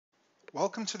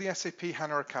Welcome to the SAP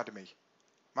HANA Academy.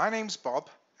 My name's Bob,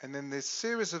 and in this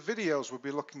series of videos we'll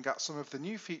be looking at some of the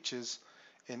new features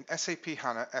in SAP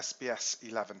HANA SPS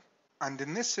 11. And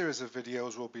in this series of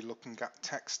videos we'll be looking at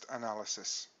text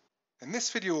analysis. In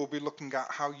this video we'll be looking at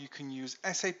how you can use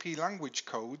SAP language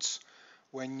codes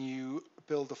when you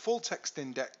build a full text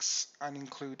index and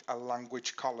include a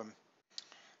language column.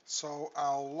 So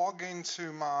I'll log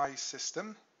into my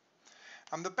system.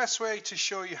 And the best way to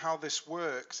show you how this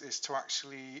works is to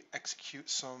actually execute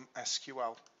some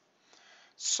SQL.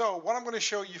 So what I'm going to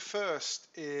show you first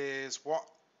is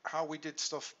how we did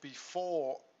stuff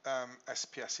before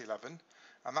SPS 11,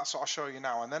 and that's what I'll show you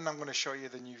now. And then I'm going to show you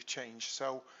the new change.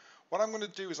 So what I'm going to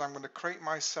do is I'm going to create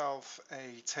myself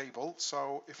a table.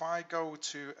 So if I go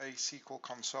to a SQL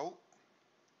console,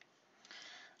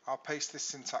 I'll paste this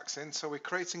syntax in. So we're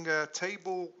creating a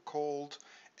table called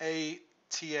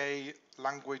TA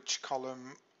language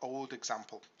column old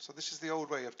example. So this is the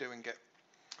old way of doing it.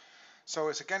 So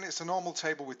it's a normal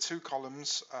table with two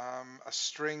columns, a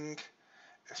string,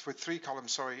 with three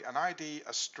columns, an ID,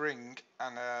 a string,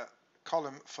 and a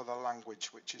column for the language,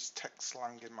 which is text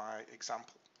lang in my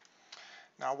example.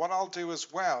 Now what I'll do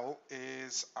as well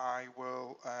is I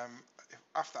will,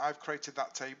 after I've created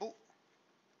that table,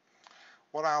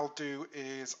 what I'll do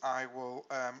is I will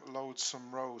load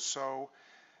some rows. So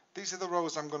these are the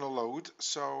rows I'm going to load.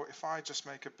 So if I just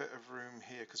make a bit of room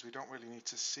here, because we don't really need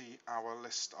to see our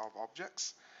list of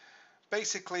objects.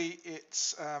 Basically,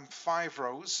 it's 5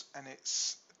 rows and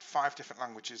it's 5 different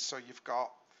languages. So you've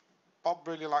got Bob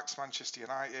really likes Manchester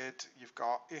United. You've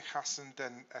got Ich hasse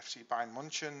den FC Bayern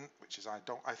München, which is I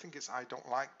think it's I don't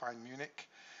like Bayern Munich.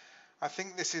 I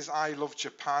think this is I love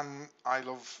Japan, I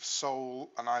love Seoul,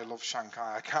 and I love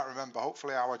Shanghai. I can't remember.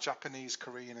 Hopefully our Japanese,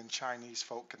 Korean, and Chinese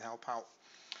folk can help out,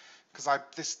 because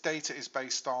this data is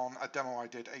based on a demo I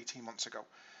did 18 months ago.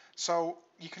 So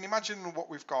you can imagine what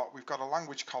we've got. We've got a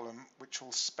language column which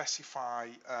will specify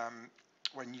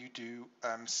when you do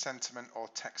sentiment or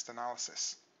text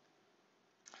analysis.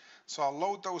 So I'll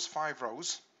load those 5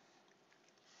 rows.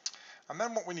 And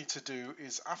then what we need to do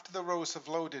is, after the rows have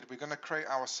loaded, we're going to create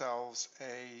ourselves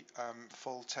a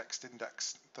full text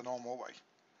index the normal way.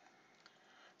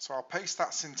 So I'll paste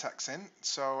that syntax in.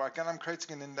 So again, I'm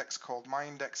creating an index called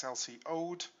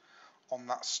myIndexLCOde on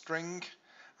that string.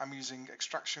 I'm using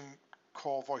extraction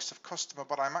core voice of customer,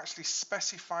 but I'm actually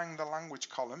specifying the language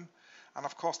column. And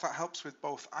of course, that helps with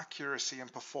both accuracy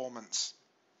and performance.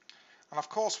 And of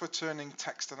course, we're turning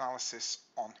text analysis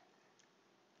on.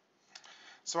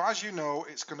 So as you know,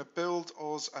 it's going to build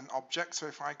us an object. So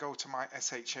if I go to my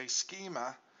SHA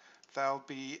schema, there'll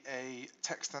be a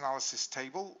text analysis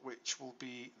table, which will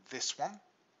be this one.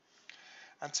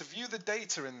 And to view the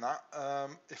data in that,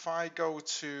 if I go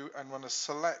to and run a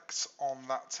select on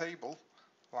that table,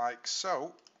 like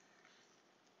so,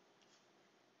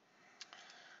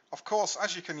 of course,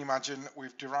 as you can imagine,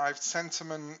 we've derived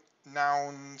sentiment,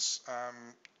 nouns,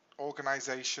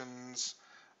 organizations,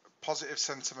 positive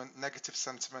sentiment, negative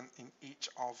sentiment in each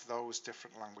of those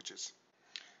different languages.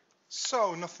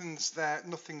 So nothing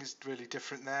is really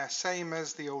different there, same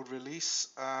as the old release.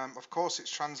 Of course, it's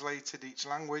translated each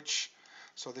language.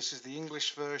 So this is the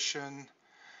English version.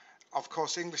 Of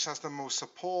course, English has the most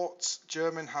support.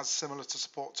 German has similar to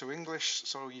support to English.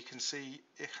 So you can see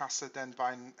Ich hasse den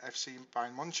FC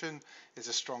Bayern München is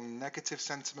a strong negative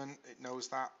sentiment. It knows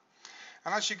that.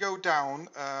 And as you go down,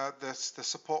 the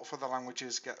support for the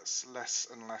languages gets less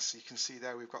and less. You can see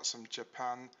there we've got some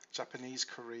Japanese,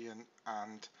 Korean,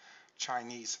 and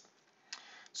Chinese.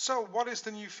 So what is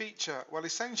the new feature? Well,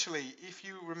 essentially, if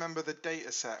you remember the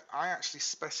data set, I actually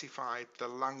specified the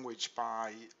language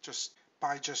by just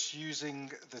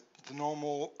using the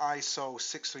normal ISO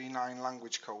 639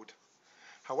 language code.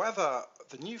 However,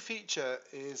 the new feature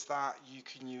is that you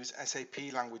can use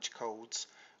SAP language codes,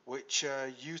 which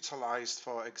are utilized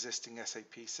for existing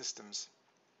SAP systems.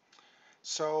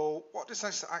 So what does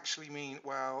this actually mean?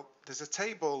 Well, there's a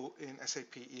table in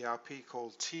SAP ERP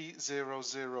called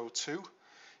T002.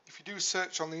 If you do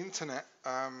search on the internet,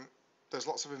 there's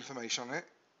lots of information on it.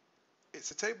 It's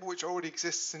a table which already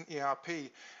exists in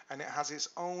ERP, and it has its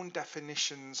own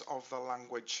definitions of the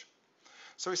language.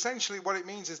 So essentially what it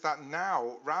means is that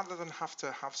now, rather than have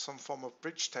to have some form of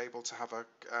bridge table to have a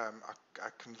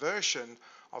conversion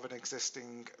of an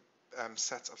existing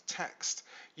set of text,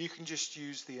 you can just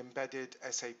use the embedded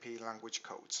SAP language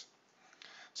codes.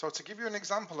 So to give you an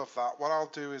example of that, what I'll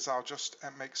do is I'll just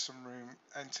make some room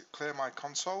and clear my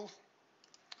console,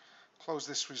 close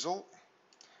this result,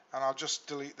 and I'll just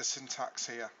delete the syntax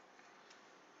here.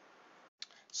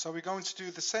 So we're going to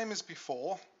do the same as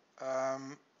before.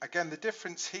 Again, the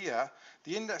difference here,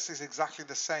 the index is exactly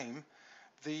the same.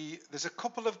 There's a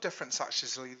couple of differences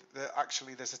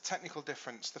actually. There's a technical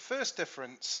difference. The first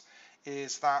difference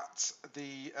is that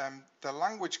the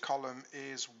language column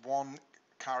is one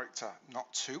character,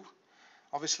 not two.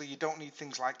 Obviously, you don't need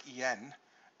things like EN.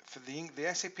 For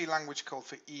the SAP language code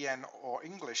for EN or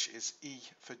English is E.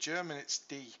 For German, it's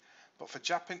D. But for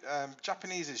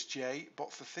Japanese, it's J.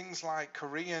 But for things like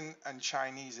Korean and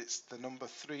Chinese, it's the number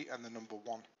 3 and the number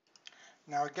 1.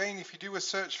 Now again, if you do a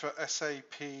search for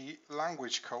SAP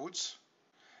language codes,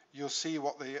 you'll see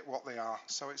what they are.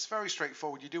 So it's very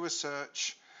straightforward. You do a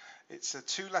search. It's a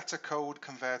 2-letter code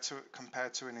compared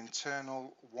to an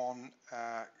internal one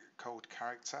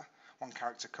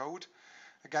character code.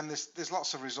 Again, there's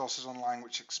lots of resources online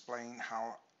which explain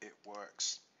how it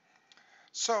works.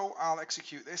 So I'll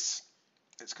execute this.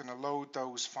 It's going to load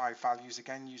those 5 values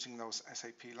again using those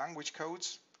SAP language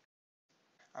codes.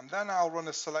 And then I'll run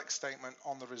a select statement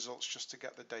on the results just to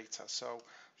get the data. So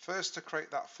first to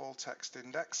create that full text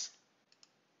index.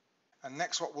 And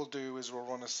next what we'll do is we'll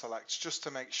run a select just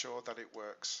to make sure that it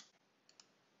works.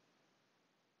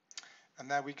 And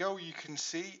there we go, you can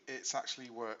see it's actually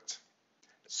worked.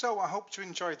 So I hope you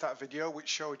enjoyed that video which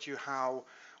showed you how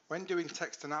when doing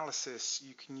text analysis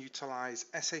you can utilize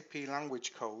SAP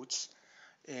language codes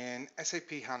in SAP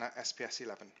HANA SPS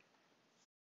 11.